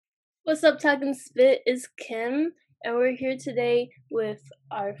What's up, Talking Spit? Is Kim, and we're here today with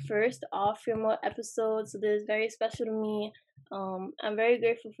our first off remote episode. So this is very special to me. I'm very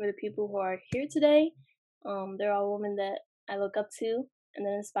grateful for the people who are here today. They're all women that I look up to and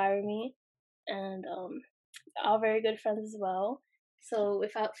that inspire me, and all very good friends as well. So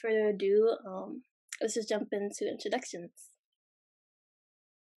without further ado, let's just jump into introductions.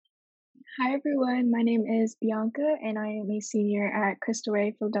 Hi everyone, my name is Bianca and I am a senior at Cristo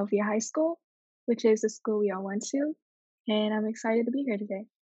Rey Philadelphia High School, which is the school we all went to, and I'm excited to be here today.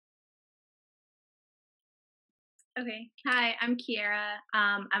 Okay. Hi, I'm Kiera.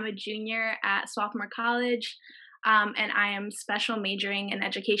 I'm a junior at Swarthmore College, and I am special majoring in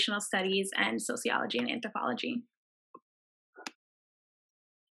educational studies and sociology and anthropology.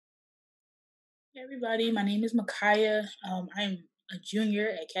 Hey everybody, my name is Makaya. I'm a junior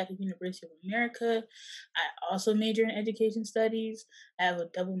at Catholic University of America. I also major in education studies. I have a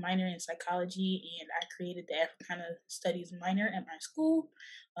double minor in psychology, and I created the Africana Studies minor at my school.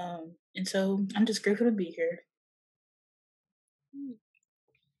 And so I'm just grateful to be here.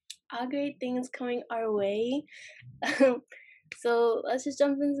 All great things coming our way. So let's just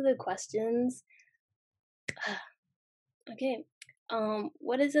jump into the questions. Okay.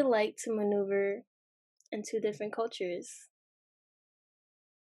 What is it like to maneuver in two different cultures?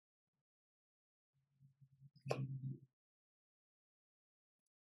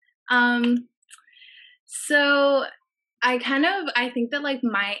 So I think that like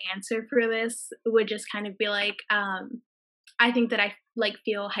my answer for this would just kind of be like, I think that I like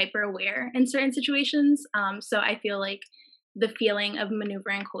feel hyper aware in certain situations. So I feel like the feeling of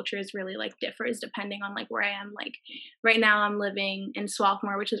maneuvering cultures really like differs depending on like where I am. Like right now I'm living in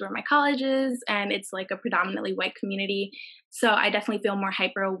Swarthmore, which is where my college is, and it's like a predominantly white community. So I definitely feel more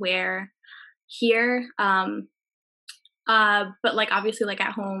hyper aware here. But like obviously like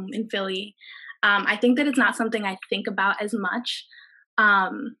at home in Philly, I think that it's not something I think about as much.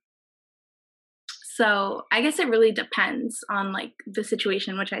 So I guess it really depends on like the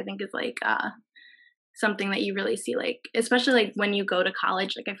situation, which I think is like something that you really see, like especially like when you go to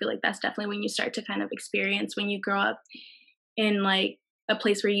college. Like I feel like that's definitely when you start to kind of experience when you grow up in like a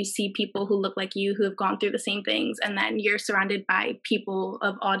place where you see people who look like you, who have gone through the same things, and then you're surrounded by people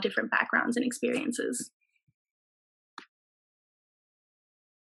of all different backgrounds and experiences.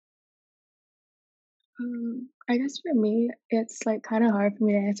 I guess for me, it's like kind of hard for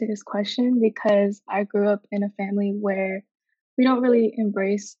me to answer this question because I grew up in a family where we don't really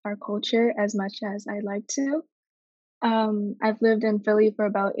embrace our culture as much as I'd like to. I've lived in Philly for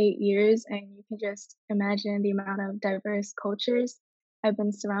about 8 years, and you can just imagine the amount of diverse cultures I've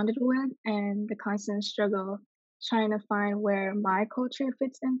been surrounded with and the constant struggle trying to find where my culture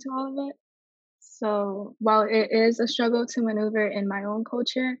fits into all of it. So while it is a struggle to maneuver in my own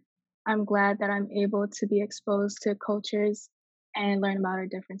culture, I'm glad that I'm able to be exposed to cultures and learn about our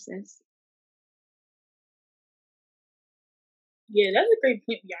differences. Yeah, that's a great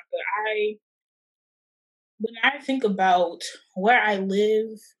point, Bianca. When I think about where I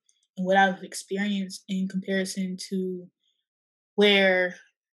live and what I've experienced in comparison to where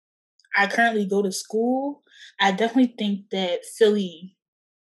I currently go to school, I definitely think that Philly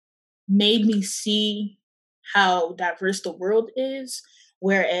made me see how diverse the world is,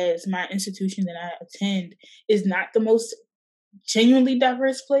 whereas my institution that I attend is not the most genuinely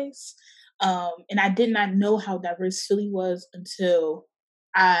diverse place. And I did not know how diverse Philly was until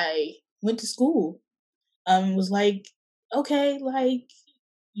I went to school. Was like, okay, like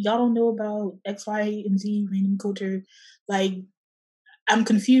y'all don't know about X, Y, and Z random culture. Like I'm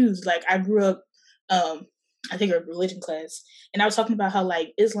confused. Like I grew up, I think a religion class, and I was talking about how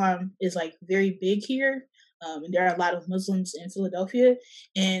like Islam is like very big here, and there are a lot of Muslims in Philadelphia,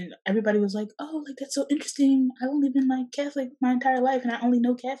 and everybody was like, "Oh, like that's so interesting. I've only been like Catholic my entire life, and I only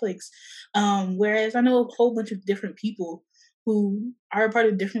know Catholics." Whereas I know a whole bunch of different people who are a part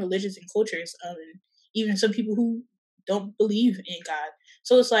of different religions and cultures, and even some people who don't believe in God.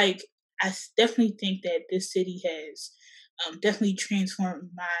 So it's like definitely think that this city has definitely transformed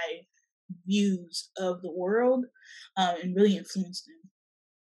my views of the world and really influenced them.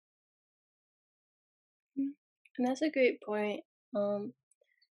 And that's a great point. Um,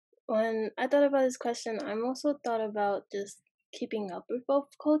 when I thought about this question, I'm also thought about just keeping up with both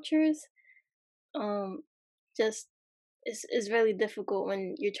cultures. Um, just it's really difficult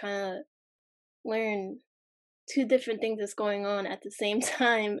when you're trying to learn two different things that's going on at the same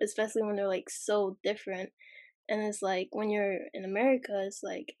time, especially when they're like so different. And it's like when you're in America, it's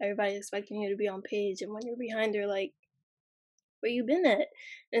like everybody's expecting you to be on page, and when you're behind, they're like, "Where you been at?"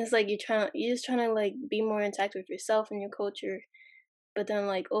 And it's like you're just trying to like be more intact with yourself and your culture. but then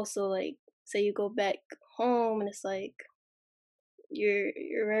like also like say you go back home and it's like you're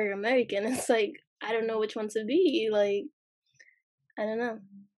very American. It's like I don't know which one to be. Like I don't know.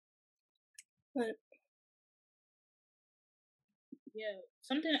 But Yeah,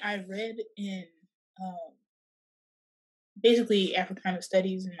 something I read in um, basically Africana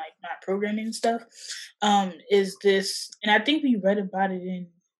studies and like not programming and stuff is this, and I think we read about it in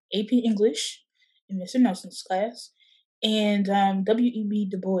AP English in Mr. Nelson's class. And W.E.B.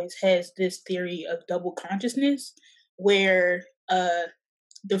 Du Bois has this theory of double consciousness where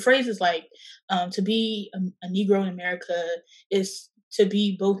the phrase is like to be a Negro in America is to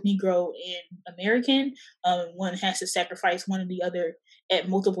be both Negro and American. One has to sacrifice one or the other at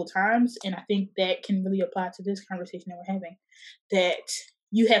multiple times, and I think that can really apply to this conversation that we're having. That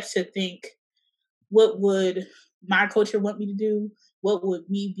you have to think, what would my culture want me to do? What would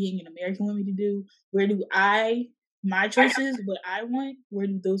me being an American want me to do? Where do my choices, what I want, where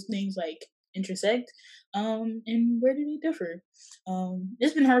do those things like intersect? And where do they differ?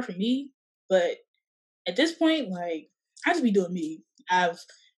 It's been hard for me, but at this point, like I just be doing me. I've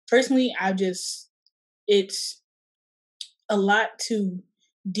just it's a lot to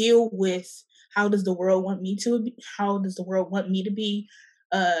deal with. How does the world want me to be? How does the world want me to be?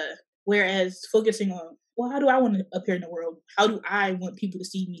 Whereas focusing on, well, how do I want to appear in the world? How do I want people to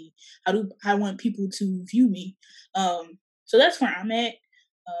see me? How do I want people to view me? So that's where I'm at.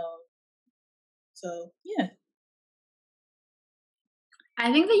 So yeah.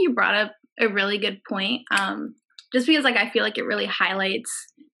 I think that you brought up a really good point. Just because like I feel like it really highlights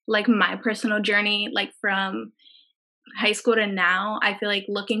like my personal journey, like from high school to now. I feel like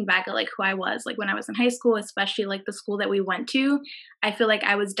looking back at like who I was like when I was in high school, especially like the school that we went to, I feel like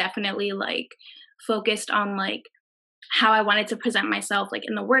I was definitely like focused on like how I wanted to present myself like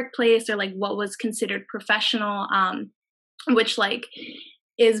in the workplace, or like what was considered professional, which like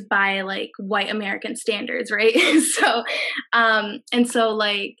is by like white American standards, right? And so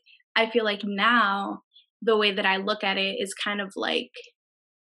like I feel like now the way that I look at it is kind of like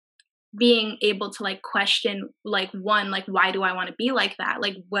being able to like question like, one, like why do I want to be like that,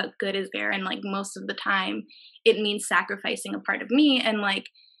 like what good is there, and like most of the time it means sacrificing a part of me, and like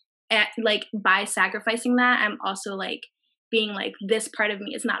like by sacrificing that I'm also like being like, this part of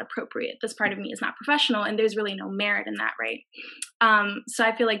me is not appropriate, this part of me is not professional, and there's really no merit in that, right? So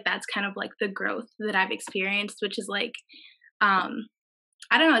I feel like that's kind of like the growth that I've experienced, which is like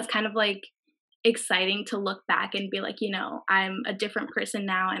I don't know, it's kind of like exciting to look back and be like, you know, I'm a different person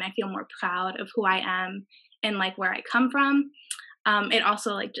now, and I feel more proud of who I am and like where I come from. It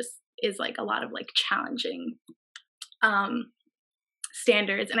also like just is like a lot of like challenging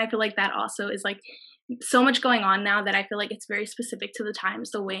standards, and I feel like that also is like so much going on now that I feel like it's very specific to the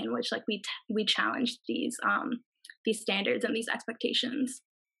times, the way in which like we challenge these standards and these expectations.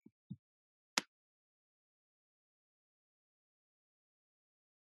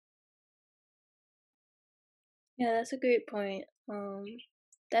 yeah, that's a great point.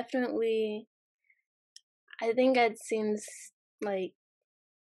 Definitely, I think it seems like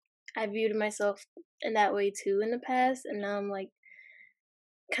I viewed myself in that way too in the past, and now I'm like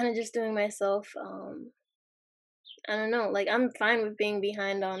kind of just doing myself. I don't know, like I'm fine with being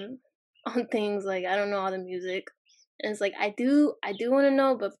behind on on things. Like I don't know all the music, and it's like I do want to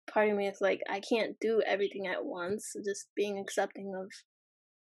know, but part of me is like I can't do everything at once. So just being accepting of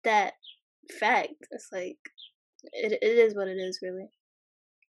that fact. It's like it is what it is, really.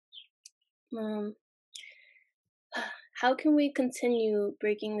 Um, how can we continue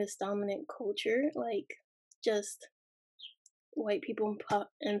breaking this dominant culture? Like just white people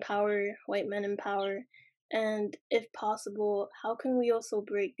in power, white men in power, and if possible, how can we also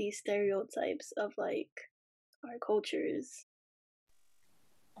break these stereotypes of like our cultures?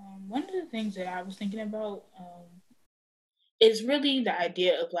 One of the things that I was thinking about is really the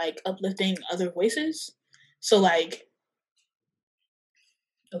idea of like uplifting other voices. So like,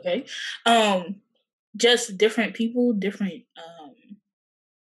 okay, just different people, different.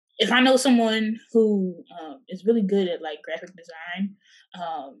 If I know someone who is really good at like graphic design,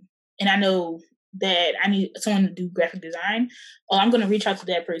 and I know that I need someone to do graphic design, I'm gonna reach out to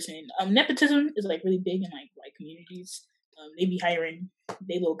that person. Nepotism is like really big in like white communities. They be hiring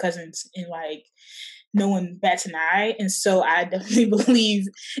their little cousins, and like no one bats an eye. And so I definitely believe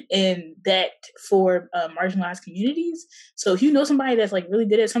in that for marginalized communities. So if you know somebody that's like really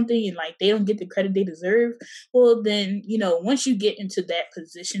good at something and like they don't get the credit they deserve, well then, you know, once you get into that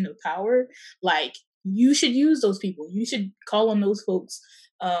position of power, like you should use those people. You should call on those folks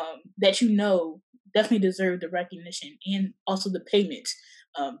that you know definitely deserve the recognition and also the payment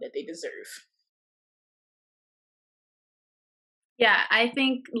that they deserve. Yeah, I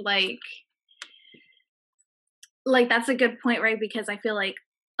think like that's a good point, right? Because I feel like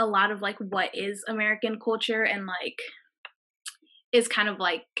a lot of like what is American culture and like is kind of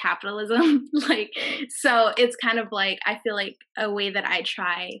like capitalism. Like, so it's kind of like I feel like a way that I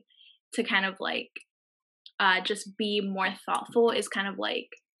try to kind of like just be more thoughtful is kind of like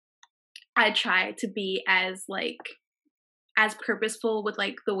I try to be as purposeful with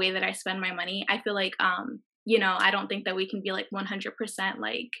like the way that I spend my money. I feel like you know, I don't think that we can be like 100%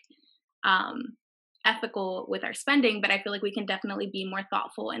 like um ethical with our spending, but I feel like we can definitely be more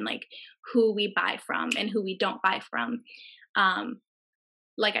thoughtful in like who we buy from and who we don't buy from. Um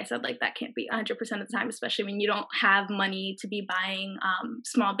like I said, like that can't be 100% of the time, especially when you don't have money to be buying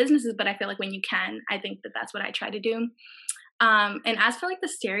small businesses. But I feel like when you can, I think that that's what I try to do. And as for like the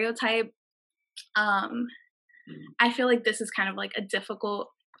stereotype, um, I feel like this is kind of like a difficult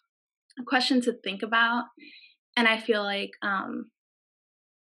question to think about. And I feel like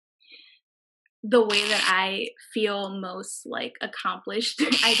the way that I feel most like accomplished,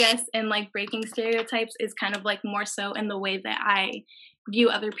 I guess, in like breaking stereotypes is kind of like more so in the way that I view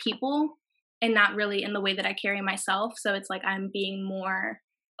other people and not really in the way that I carry myself. So it's like I'm being more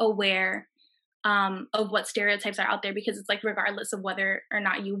aware of what stereotypes are out there because it's like regardless of whether or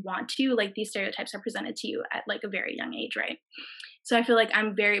not you want to, like these stereotypes are presented to you at like a very young age, right? So I feel like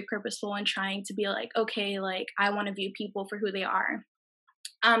I'm very purposeful in trying to be like, okay, like I want to view people for who they are.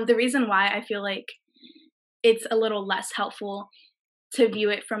 The reason why I feel like it's a little less helpful to view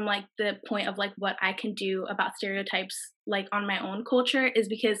it from like the point of like what I can do about stereotypes like on my own culture is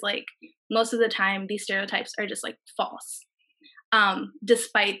because like most of the time these stereotypes are just like false.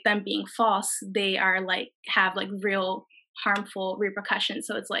 Despite them being false, they are like have like real harmful repercussions.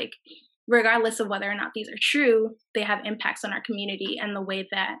 So it's like regardless of whether or not these are true, they have impacts on our community and the way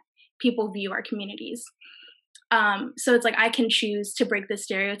that people view our communities. So it's like I can choose to break the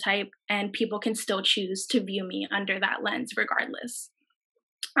stereotype and people can still choose to view me under that lens regardless.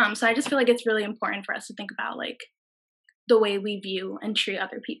 So I just feel like it's really important for us to think about like the way we view and treat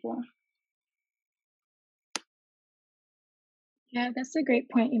other people. Yeah, that's a great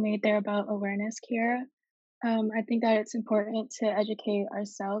point you made there about awareness, Kiara. I think that it's important to educate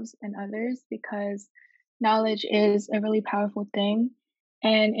ourselves and others because knowledge is a really powerful thing.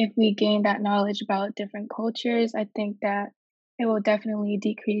 And if we gain that knowledge about different cultures, I think that it will definitely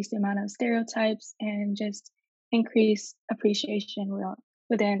decrease the amount of stereotypes and just increase appreciation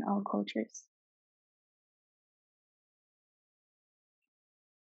within all cultures.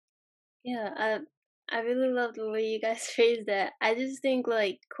 Yeah, I really love the way you guys phrase that. I just think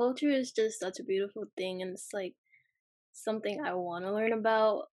like culture is just such a beautiful thing, and it's like something I want to learn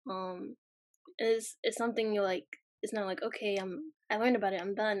about. It's something you like. It's not like okay, I learned about it,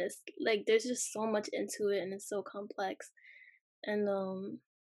 I'm done. It's like there's just so much into it, and it's so complex, and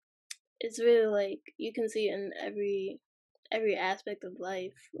it's really like you can see it in every aspect of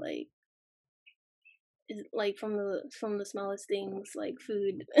life, like it's like from the smallest things like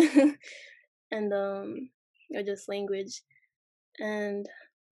food, and or just language, and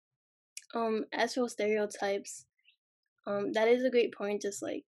as for stereotypes, that is a great point. Just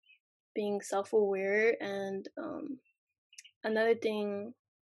like being self-aware, and another thing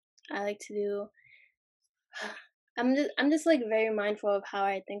I like to do, I'm just like very mindful of how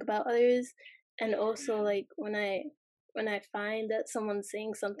I think about others, and also like when I find that someone's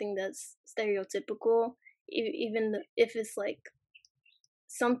saying something that's stereotypical, even if it's like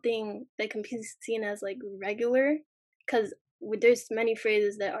something that can be seen as like regular, because there's many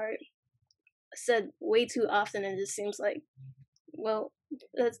phrases that are said way too often, and it just seems like, well,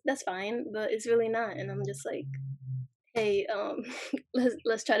 that's fine, but it's really not, and I'm just like, hey,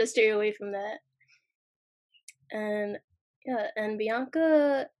 let's try to stay away from that. And yeah, and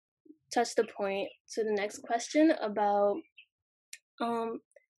Bianca touched the point to the next question about um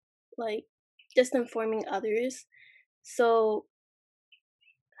like just informing others. So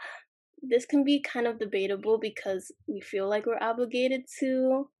this can be kind of debatable because we feel like we're obligated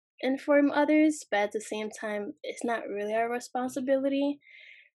to inform others, but at the same time it's not really our responsibility.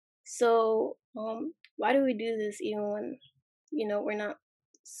 So why do we do this even when we're not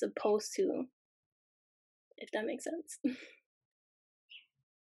supposed to, if that makes sense?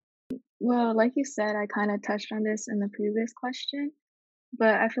 Well, like you said, I kind of touched on this in the previous question,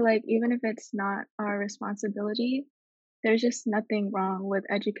 but I feel like even if it's not our responsibility, there's just nothing wrong with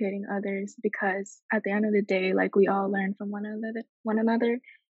educating others because at the end of the day, like we all learn from one another,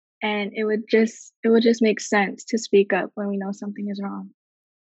 and it would just make sense to speak up when we know something is wrong.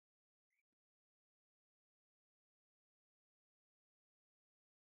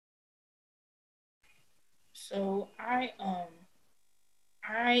 So I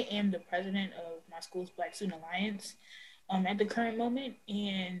I am the president of my school's Black Student Alliance at the current moment.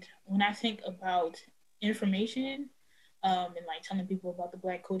 And when I think about information and like telling people about the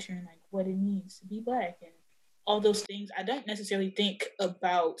Black culture and like what it means to be Black and all those things, I don't necessarily think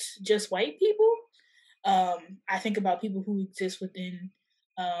about just white people. I think about people who exist within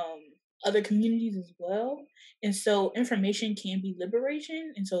um, other communities as well. And so information can be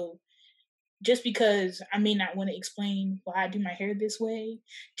liberation. And so just because I may not want to explain why I do my hair this way,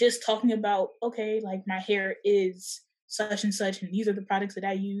 just talking about, okay, like my hair is such and such, and these are the products that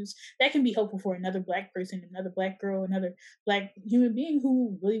I use, that can be helpful for another Black person, another Black girl, another Black human being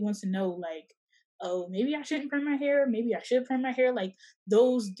who really wants to know, like, oh, maybe I shouldn't perm my hair, maybe I should perm my hair, like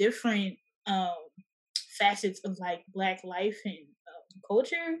those different um, facets of like Black life and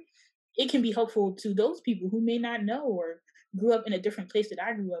culture. It can be helpful to those people who may not know or grew up in a different place that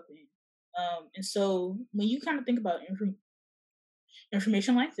I grew up in. And so when you kind of think about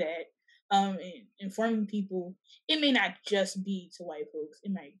information like that, and informing people, it may not just be to white folks,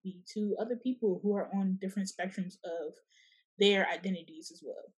 it might be to other people who are on different spectrums of their identities as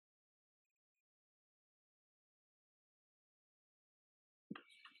well.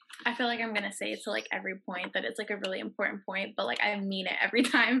 I feel like I'm gonna say to like every point that it's like a really important point, but like I mean it every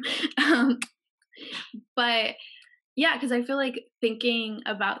time. Um, but yeah, because I feel like thinking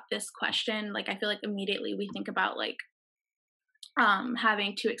about this question, like I feel like immediately we think about like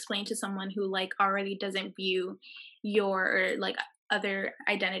having to explain to someone who like already doesn't view your like other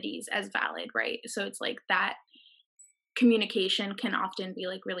identities as valid, right? So it's like that communication can often be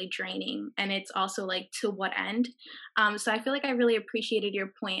like really draining, and it's also like to what end. So I feel like I really appreciated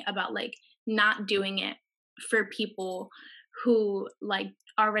your point about like not doing it for people who like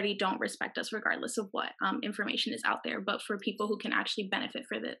already don't respect us regardless of what information is out there, but for people who can actually benefit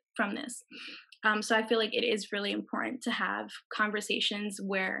from this. So I feel like it is really important to have conversations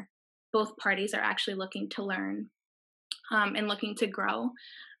where both parties are actually looking to learn and looking to grow.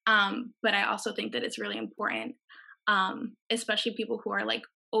 But I also think that it's really important, especially people who are like,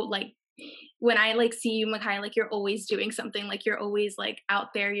 oh, like when I like see you, Makai, like you're always doing something, like you're always like out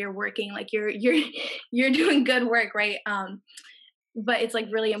there, you're working, like you're you're doing good work, right? But it's like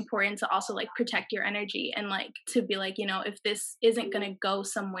really important to also like protect your energy and like to be like, you know, if this isn't gonna go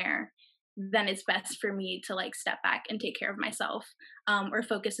somewhere, then it's best for me to like step back and take care of myself, or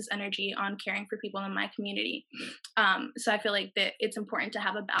focus this energy on caring for people in my community. So I feel like that it's important to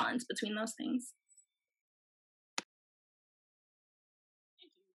have a balance between those things.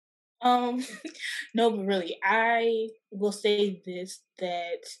 Um, no, but really, I will say this,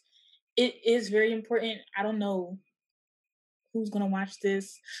 that it is very important. I don't know who's going to watch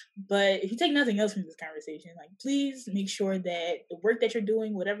this, but if you take nothing else from this conversation, like please make sure that the work that you're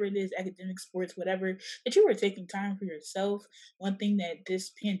doing, whatever it is, academic, sports, whatever, that you are taking time for yourself. One thing that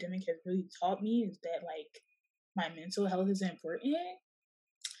this pandemic has really taught me is that like my mental health is important,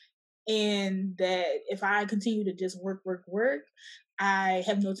 and that if I continue to just work, I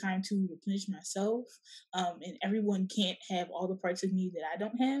have no time to replenish myself. And everyone can't have all the parts of me that I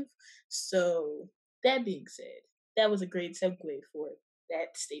don't have. So that being said, that was a great segue for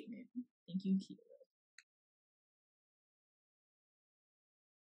that statement. Thank you,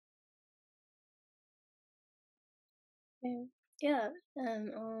 Kira. Yeah,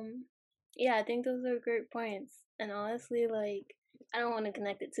 and yeah, I think those are great points. And honestly, like I don't want to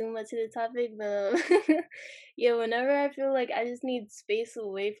connect it too much to the topic, but yeah, whenever I feel like I just need space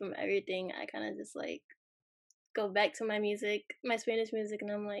away from everything, I kind of just like go back to my music, my Spanish music,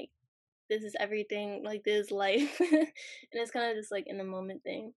 and I'm like, this is everything, like this is life, and it's kind of just like in the moment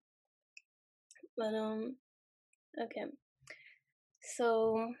thing. But okay,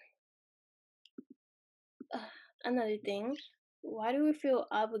 so another thing, why do we feel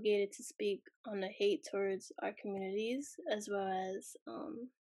obligated to speak on the hate towards our communities as well as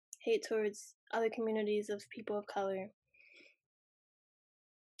hate towards other communities of people of color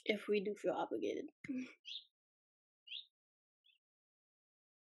if we do feel obligated?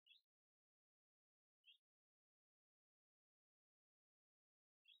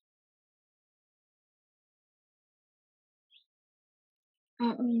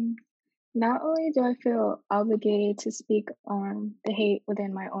 Um, Not only do I feel obligated to speak on the hate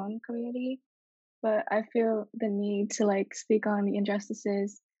within my own community, but I feel the need to like speak on the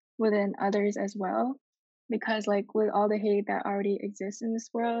injustices within others as well. Because like with all the hate that already exists in this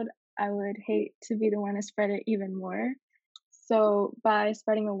world, I would hate to be the one to spread it even more. So by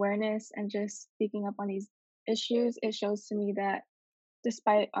spreading awareness and just speaking up on these issues, it shows to me that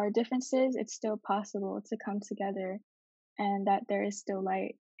despite our differences, it's still possible to come together and that there is still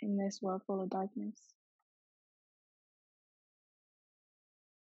light in this world full of darkness.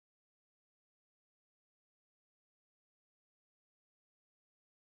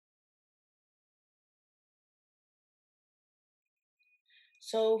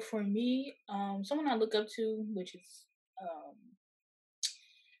 So for me, someone I look up to, which is um,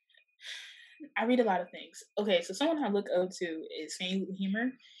 I read a lot of things. Okay, so someone I look up to is Fannie Lou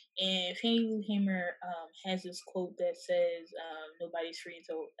Hamer, and Fannie Lou Hamer has this quote that says, "Nobody's free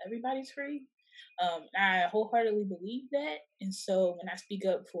until everybody's free." I wholeheartedly believe that, and so when I speak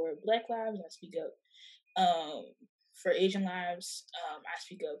up for Black lives, I speak up for Asian lives. I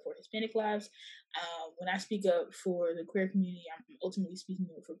speak up for Hispanic lives. When I speak up for the queer community, I'm ultimately speaking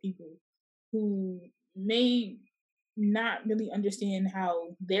up for people who may not really understand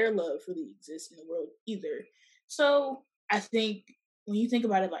how their love really exists in the world either. So I think when you think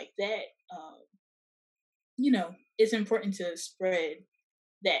about it like that, um, it's important to spread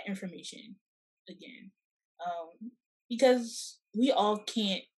that information again, because we all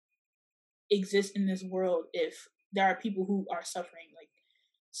can't exist in this world if there are people who are suffering. Like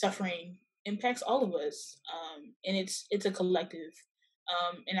suffering impacts all of us, and it's a collective.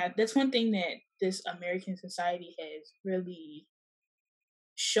 That's one thing that this American society has really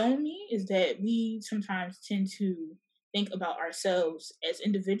shown me is that we sometimes tend to think about ourselves as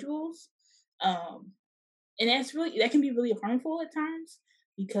individuals, um, and that can be really harmful at times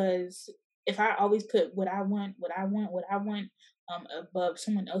because if I always put what I want above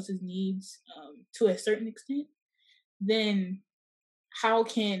someone else's needs to a certain extent, then how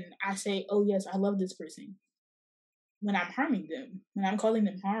can I say, "Oh yes, I love this person" when I'm harming them, when I'm causing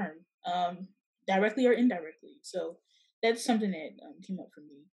them harm, directly or indirectly? So that's something that came up for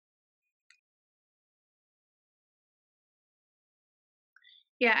me.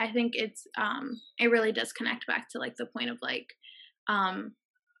 Yeah, I think it really does connect back to like the point of like um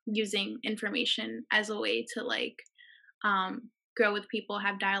using information as a way to like grow with people,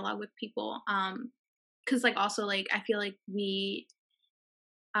 have dialogue with people. Cause like also like I feel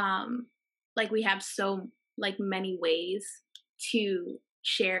um like we have so like many ways to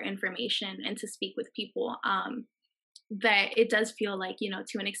share information and to speak with people that it does feel like, you know,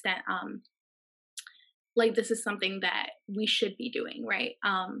 to an extent like this is something that we should be doing, right?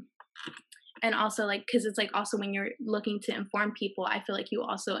 And also like because it's like also when you're looking to inform people, I feel like you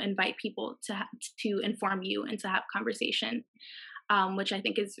also invite people to inform you and to have conversation, which I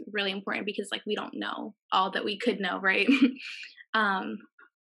think is really important because like we don't know all that we could know, right? um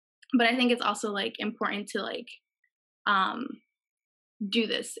but I think it's also like important to like um do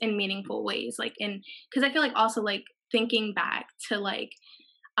this in meaningful ways, like in because I feel like also like thinking back to like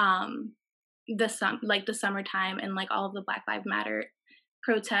um the summertime and like all of the Black Lives Matter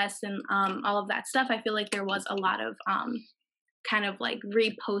protests and all of that stuff, I feel like there was a lot of kind of like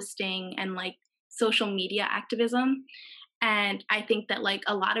reposting and like social media activism. And I think that like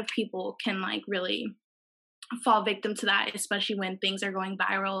a lot of people can like really fall victim to that, especially when things are going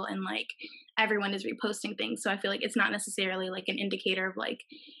viral and like everyone is reposting things. So I feel like it's not necessarily like an indicator of like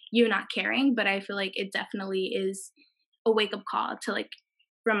you not caring, but I feel like it definitely is a wake up call to like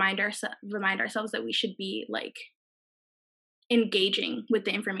remind ourselves that we should be like engaging with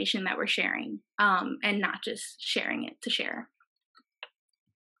the information that we're sharing, and not just sharing it to share.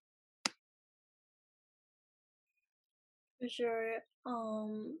 For sure.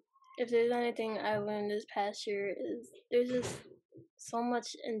 If there's anything I learned this past year is there's just so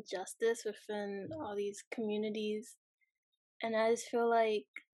much injustice within all these communities, and I just feel like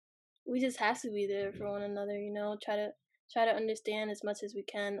we just have to be there for one another. You know, try to understand as much as we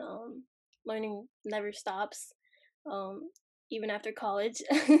can. Learning never stops. Um, even after college,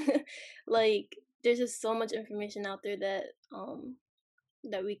 like there's just so much information out there that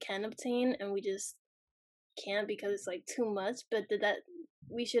we can obtain, and we just can't because it's like too much. But that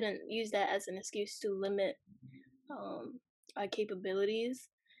we shouldn't use that as an excuse to limit our capabilities.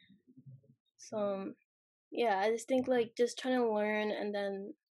 So yeah, I just think like just trying to learn and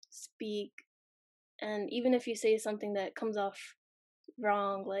then speak, and even if you say something that comes off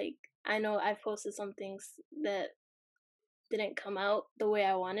wrong, like I know I've posted some things that didn't come out the way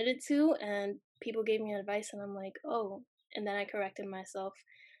I wanted it to, and people gave me advice, and I'm like, oh, and then I corrected myself.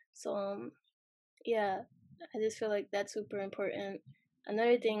 So yeah, I just feel like that's super important.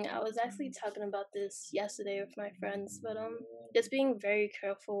 Another thing, I was actually talking about this yesterday with my friends, but just being very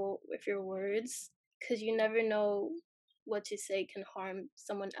careful with your words, because you never know what you say can harm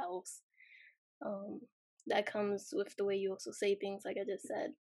someone else. Um, that comes with the way you also say things, like I just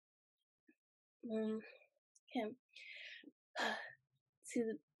said. Yeah.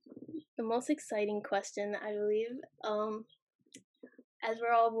 To the most exciting question, I believe. As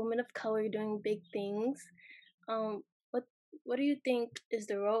we're all women of color doing big things, um, what what do you think is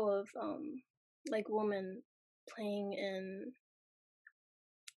the role of like women playing in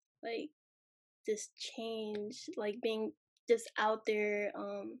like this change, like being just out there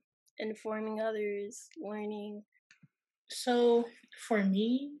informing others, learning? So for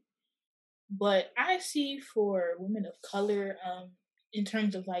me, what I see for women of color, in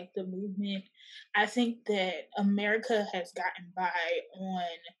terms of like the movement, I think that America has gotten by on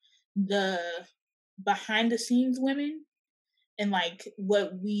the behind the scenes women and like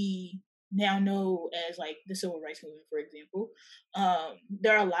what we now know as like the civil rights movement, for example.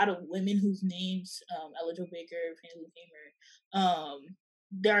 There are a lot of women whose names, Ella Jo Baker, Fannie Lou Hamer,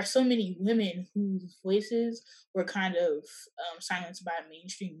 there are so many women whose voices were kind of silenced by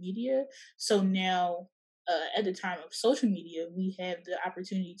mainstream media. So now, at the time of social media, we have the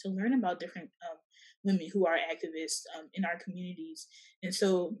opportunity to learn about different women who are activists in our communities. And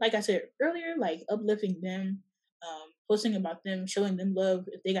so, like I said earlier, like uplifting them, posting about them, showing them love.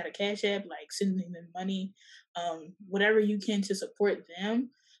 If they got a cash app, like sending them money, whatever you can to support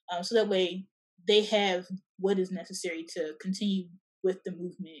them, so that way they have what is necessary to continue with the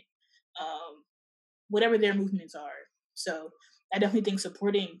movement, whatever their movements are. So I definitely think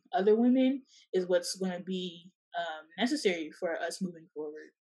supporting other women is what's going to be necessary for us moving forward.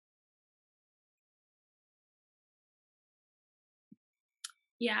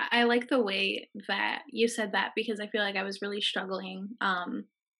 Yeah, I like the way that you said that because I feel like I was really struggling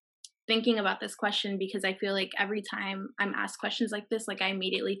thinking about this question because I feel like every time I'm asked questions like this, like I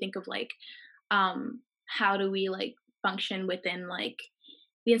immediately think of like how do we like function within like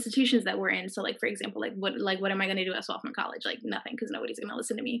the institutions that we're in. So like for example, like what am I gonna do at Swarthmore College? Like nothing because nobody's gonna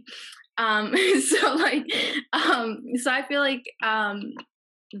listen to me. So like so I feel like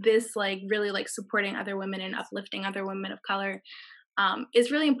this like really like supporting other women and uplifting other women of color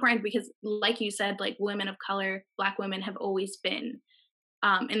is really important because like you said, like women of color, Black women have always been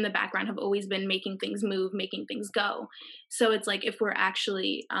in the background, have always been making things move, making things go. So it's like if we're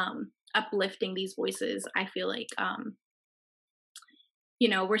actually uplifting these voices, I feel like you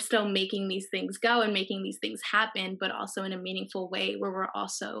know, we're still making these things go and making these things happen, but also in a meaningful way where we're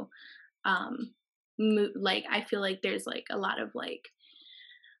also like I feel like there's like a lot of like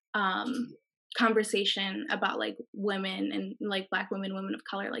conversation about like women and like Black women, women of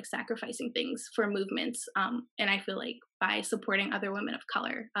color, like sacrificing things for movements. And I feel like by supporting other women of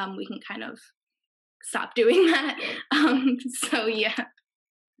color, we can kind of stop doing that. So yeah.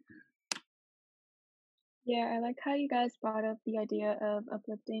 Yeah, I like how you guys brought up the idea of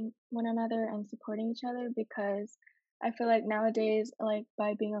uplifting one another and supporting each other because I feel like nowadays, like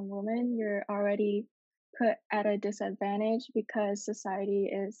by being a woman, you're already put at a disadvantage because society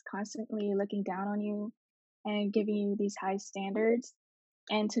is constantly looking down on you and giving you these high standards.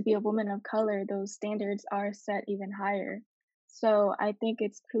 And to be a woman of color, those standards are set even higher. So I think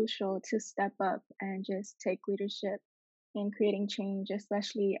it's crucial to step up and just take leadership in creating change,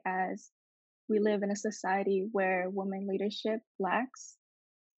 especially as we live in a society where women leadership lacks.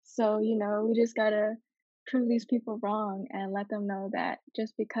 So, you know, we just gotta prove these people wrong and let them know that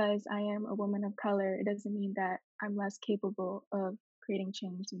just because I am a woman of color, it doesn't mean that I'm less capable of creating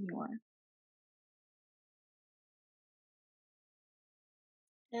change than you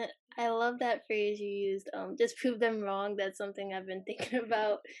are. I love that phrase you used. Just prove them wrong. That's something I've been thinking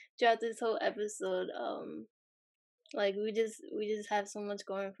about throughout this whole episode. Like we just have so much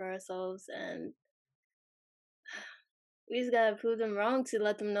going for ourselves, and we just gotta prove them wrong to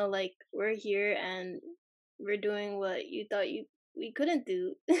let them know like we're here and we're doing what you thought we couldn't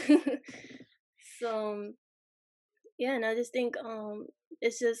do. So yeah, and I just think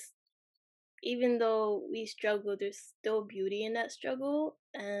it's just even though we struggle, there's still beauty in that struggle,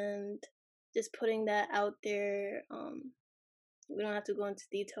 and just putting that out there. We don't have to go into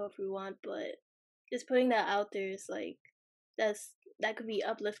detail if we want, but just putting that out there is like that could be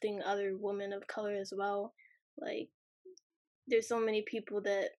uplifting other women of color as well. Like there's so many people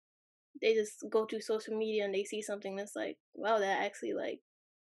that they just go through social media and they see something that's like, wow, that actually like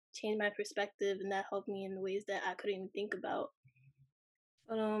changed my perspective and that helped me in ways that I couldn't even think about.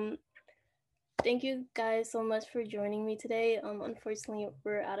 But thank you guys so much for joining me today. Unfortunately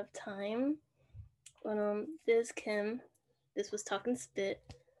we're out of time. But this is Kim. This was Talking Spit,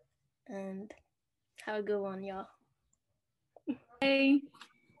 and have a good one, y'all. Bye.